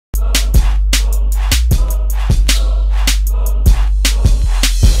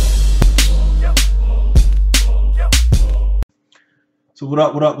So what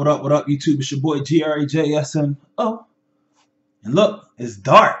up, what up, what up, what up, YouTube? It's your boy GRAJSMO. And look, it's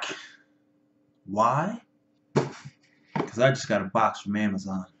dark. Why? Because I just got a box from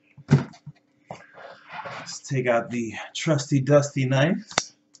Amazon. Let's take out the trusty dusty knife.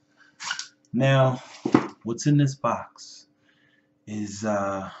 Now, what's in this box is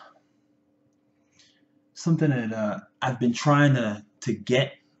something that I've been trying to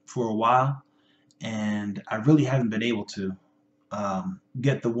get for a while, and I really haven't been able to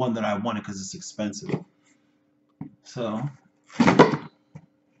get the one that I wanted because it's expensive. So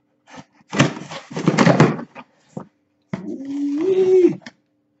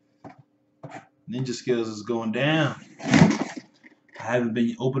Ninja skills is going down. I haven't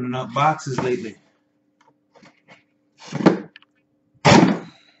been opening up boxes lately.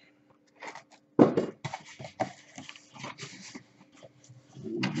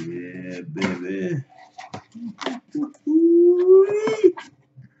 Yeah, baby.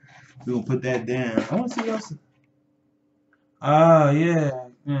 We're gonna put that down. I want to see what else. Yeah.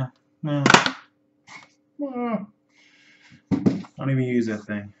 I don't even use that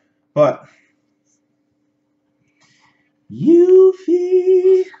thing. But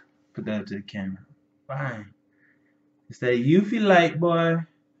Eufy. Put that up to the camera. Fine. It's that Eufy light, boy.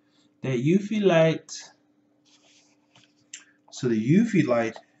 That Eufy light. So the Eufy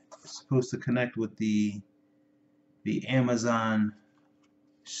light is supposed to connect with the Amazon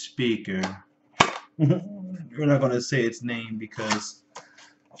speaker. We're not going to say its name because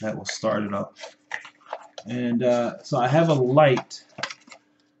that will start it up. And so I have a light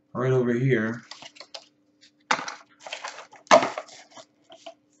right over here.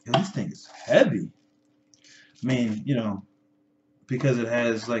 And this thing is heavy. I mean, you know, because it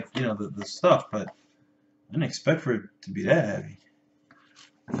has, like, you know, the stuff, but I didn't expect for it to be that heavy.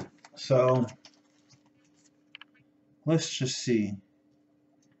 So let's just see.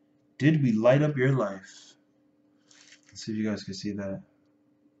 Did we light up your life? Let's see if you guys can see that.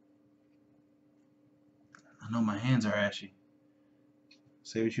 I know my hands are ashy.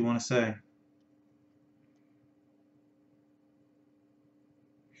 Say what you want to say.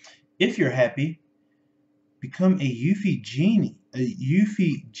 If you're happy, become a Eufy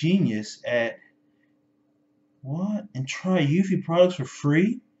genius at what? And try Eufy products for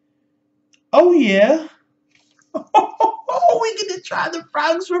free? Oh yeah. We get to try the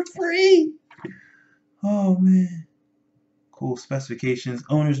products for free. Oh man. Cool specifications.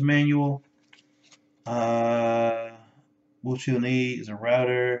 Owner's manual. What you'll need is a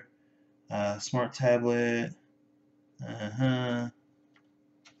router, smart tablet.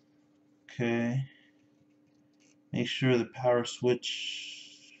 Okay. Make sure the power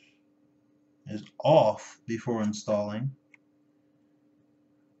switch is off before installing.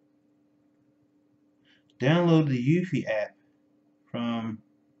 Download the Eufy app from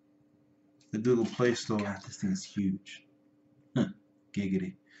the Google Play Store. God, this thing is huge.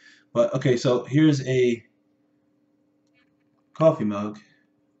 Giggity. But okay, so here's a coffee mug.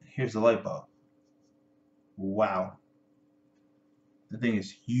 Here's the light bulb. Wow. The thing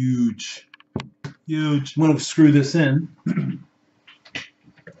is huge. Huge. I'm going to screw this in.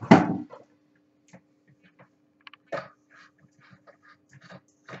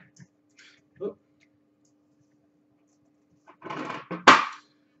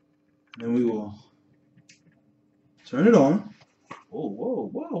 Then we will turn it on. Whoa, whoa,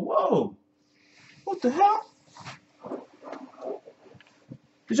 whoa, whoa. What the hell?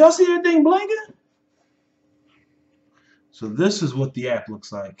 Did y'all see that thing blinking? So this is what the app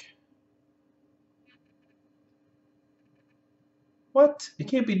looks like. What? It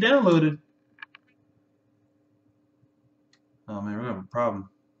can't be downloaded. Oh man, we're gonna have a problem.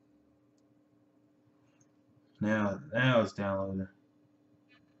 Now it's downloaded.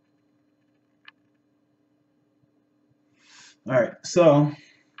 Alright, so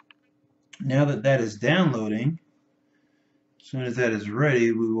now that that is downloading, as soon as that is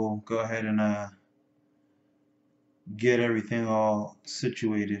ready, we will go ahead and get everything all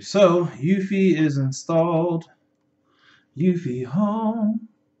situated. So Eufy is installed. Eufy home.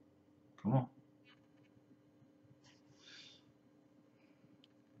 Come on.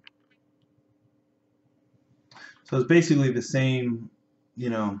 So it's basically the same, you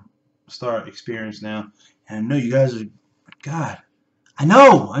know, start experience now. And I know you guys are, God, I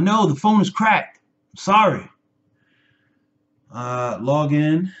know the phone is cracked. I'm sorry. Log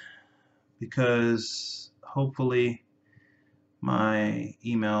in because hopefully my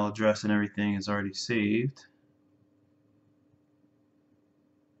email address and everything is already saved.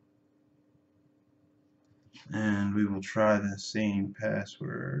 And we will try the same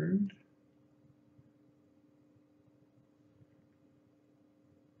password.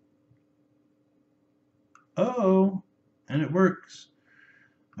 Oh, and it works.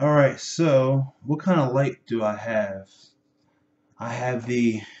 Alright, so what kind of light do I have? I have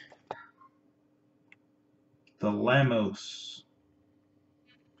the Lumos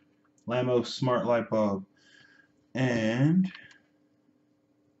smart light bulb, and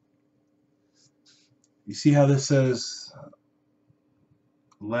you see how this says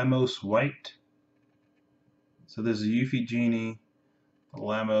Lumos white? So there's a Eufy genie, the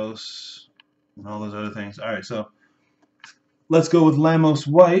Lumos, and all those other things. Alright, so let's go with Lumos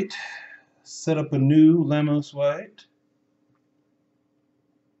white. Set up a new Lumos white.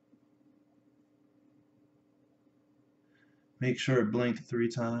 Make sure it blinked 3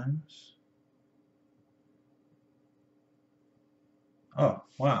 times. Oh,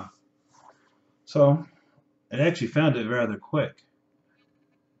 wow. So it actually found it rather quick.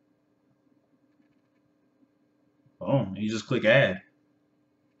 Boom, you just click add.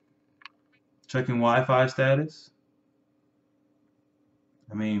 Checking Wi-Fi status.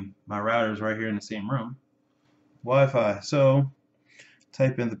 I mean, my router's right here in the same room. Wi-Fi. So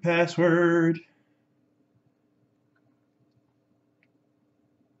type in the password.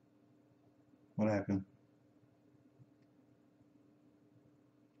 What happened?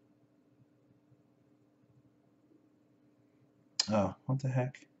 Oh, what the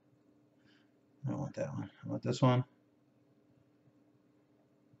heck? I don't want that one. I want this one.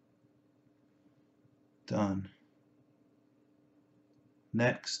 Done.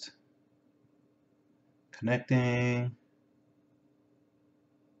 Next. Connecting.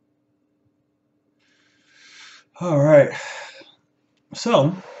 All right.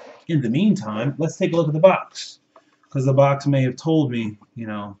 So, in the meantime, let's take a look at the box, because the box may have told me, you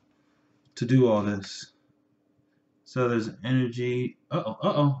know, to do all this. So there's energy.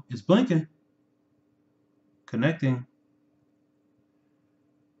 Uh-oh, it's blinking. Connecting.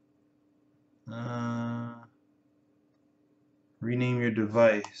 Rename your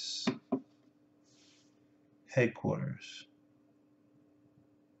device. Headquarters.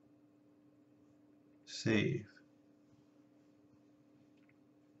 Save.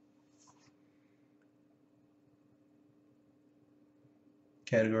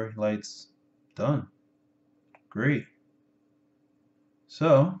 Category, lights. Done. Great.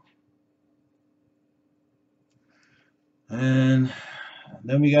 So, and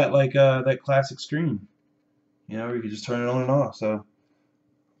then we got like that classic screen, you know, where you can just turn it on and off. So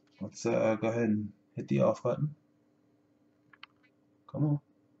let's go ahead and hit the off button. Come on.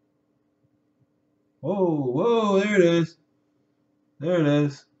 Whoa, there it is. There it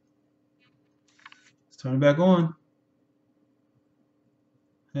is. Let's turn it back on.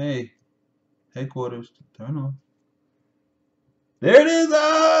 Hey, headquarters, turn on. There it is.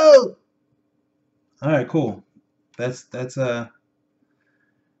 Oh! All right, cool. That's I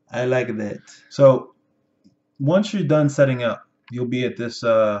like that. So once you're done setting up, you'll be at this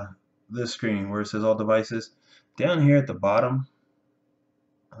this screen where it says all devices. Down here at the bottom,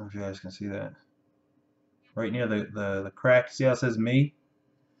 I don't know if you guys can see that. Right near the crack, see how it says me?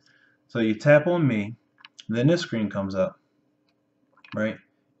 So you tap on me, and then this screen comes up, right?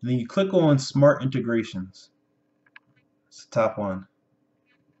 And then you click on Smart Integrations. It's the top one.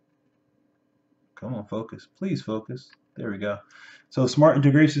 Come on, focus. Please focus. There we go. So Smart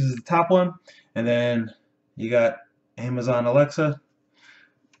Integrations is the top one, and then you got Amazon Alexa.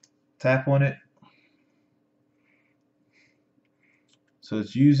 Tap on it. So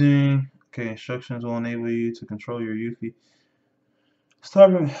it's using, okay, instructions will enable you to control your Eufy.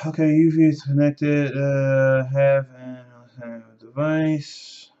 Start with, okay, Eufy is connected, have a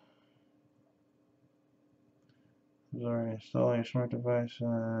device. Sorry, installing your smart device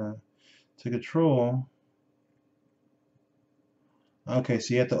to control. Okay,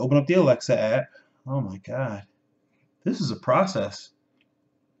 so you have to open up the Alexa app. Oh my God, this is a process.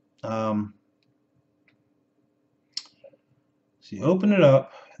 So you open it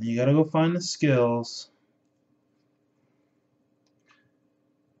up, and you gotta go find the skills.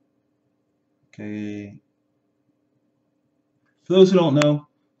 Okay. For those who don't know,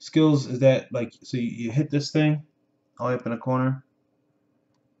 skills is that, like, so you hit this thing all the way up in the corner.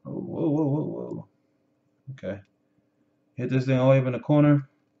 Oh, whoa. Okay. Hit this thing all the way up in the corner,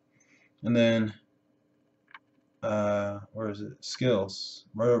 and then where is it? Skills.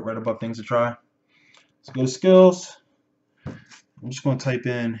 Right above things to try. So go to skills. I'm just going to type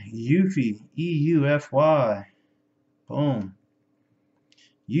in Eufy, E-U-F-Y. Boom.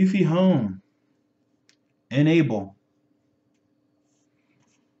 Eufy Home. Enable.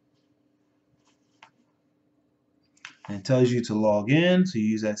 And it tells you to log in, so you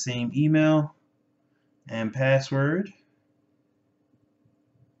use that same email and password.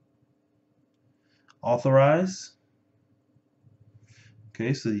 Authorize.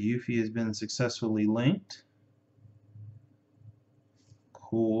 Okay, so the Eufy has been successfully linked.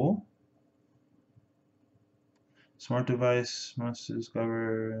 Cool. Smart device must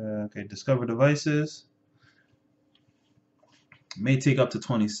discover. Okay, discover devices. May take up to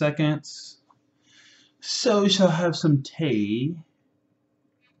 20 seconds. So we shall have some tea.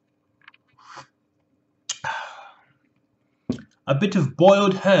 A bit of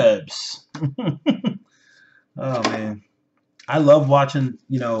boiled herbs. Oh man, I love watching,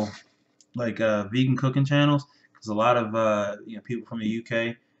 you know, like vegan cooking channels, because a lot of you know, people from the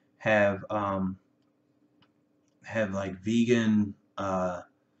UK have like vegan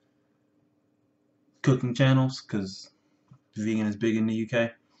cooking channels, because vegan is big in the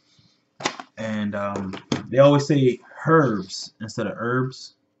UK, and they always say herbs instead of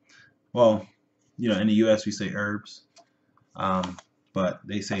herbs. Well, you know, in the US we say herbs, but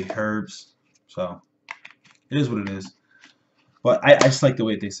they say herbs, so it is what it is. But I just like the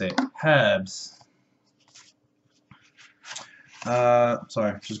way they say it. Herbs.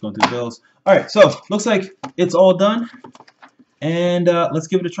 Sorry, just going through the bills. Alright, so looks like it's all done. And let's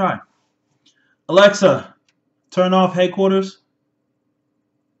give it a try. Alexa, turn off headquarters.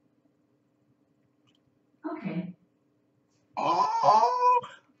 Okay. Oh.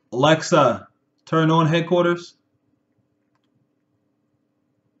 Alexa, turn on headquarters.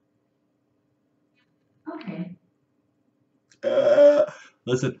 Okay.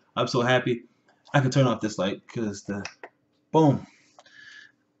 Listen, I'm so happy. I can turn off this light because the boom.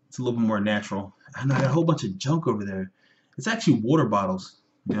 It's a little bit more natural. I know I got a whole bunch of junk over there. It's actually water bottles,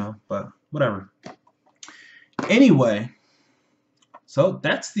 you know, but whatever. Anyway, so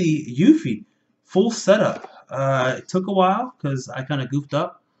that's the Eufy full setup. It took a while because I kind of goofed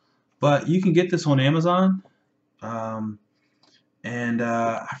up, but you can get this on Amazon. And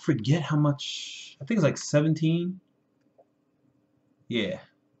I forget how much. I think it's like 17. Yeah,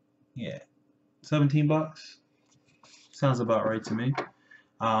 17 bucks. Sounds about right to me.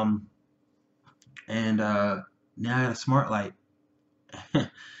 And now I got a smart light.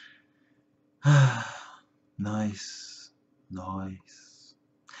 Nice.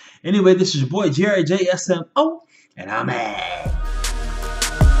 Anyway, this is your boy JRJSMO, and I'm out.